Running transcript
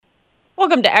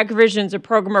Welcome to AgriVisions, a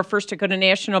program of First Dakota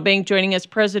National Bank. Joining us,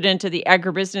 President of the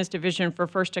Agribusiness Division for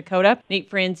First Dakota, Nate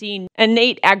Franzén. And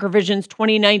Nate, AgriVisions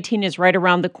 2019 is right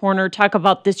around the corner. Talk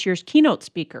about this year's keynote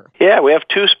speaker. Yeah, we have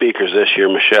two speakers this year,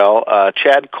 Michelle.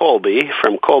 Chad Colby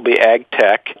from Colby Ag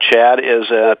Tech. Chad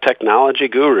is a technology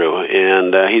guru,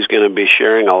 and he's going to be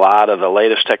sharing a lot of the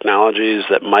latest technologies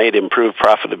that might improve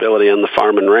profitability on the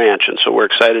farm and ranch. And so we're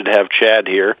excited to have Chad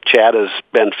here. Chad has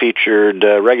been featured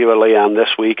regularly on This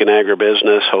Week in Agribusiness,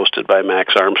 hosted by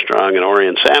Max Armstrong and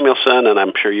Orion Samuelson, and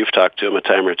I'm sure you've talked to him a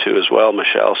time or two as well,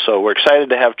 Michelle. So we're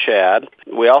excited to have Chad.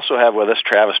 We also have with us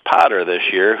Travis Potter this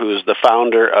year, who is the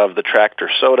founder of the Tractor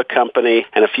Soda Company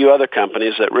and a few other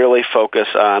companies that really focus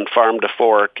on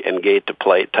farm-to-fork and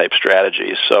gate-to-plate type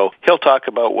strategies. So he'll talk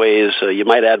about ways you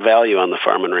might add value on the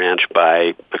farm and ranch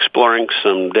by exploring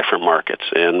some different markets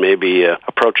and maybe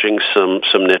approaching some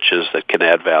niches that can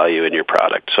add value in your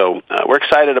product. So we're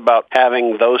excited about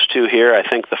having those two here. I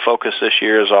think the focus this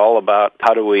year is all about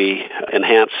how do we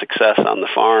enhance success on the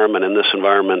farm, and in this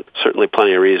environment, certainly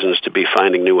plenty of reasons to be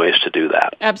finding new ways to do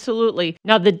that. Absolutely.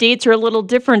 Now, the dates are a little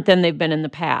different than they've been in the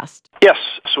past. Yes,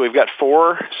 so we've got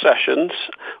 4 sessions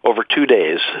over 2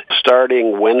 days.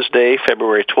 Starting Wednesday,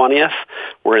 February 20th,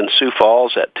 we're in Sioux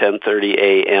Falls at 10:30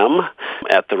 a.m.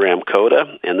 at the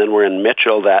Ramkota, and then we're in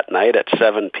Mitchell that night at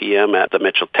 7 p.m. at the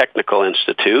Mitchell Technical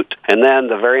Institute. And then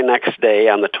the very next day,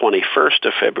 on the 21st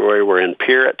of February, we're in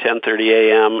Pierre at 10:30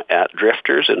 a.m. at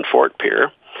Drifters in Fort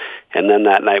Pierre. And then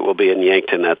that night we'll be in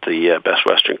Yankton at the Best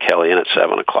Western Kelly Inn at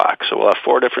 7 o'clock. So we'll have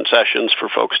 4 different sessions for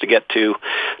folks to get to.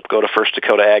 Go to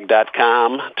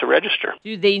firstdakotaag.com to register.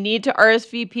 Do they need to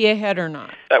RSVP ahead or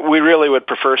not? We really would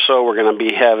prefer so. We're going to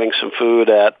be having some food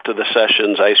at the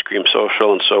sessions, ice cream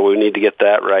social, and so we need to get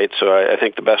that right. So I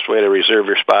think the best way to reserve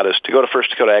your spot is to go to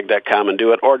firstdakotaag.com and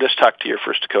do it, or just talk to your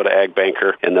First Dakota Ag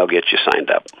banker, and they'll get you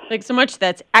signed up. Thanks so much.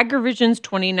 That's AgriVisions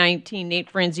 2019. Nate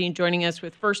Franzén joining us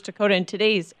with First Dakota in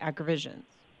today's AgriVisions.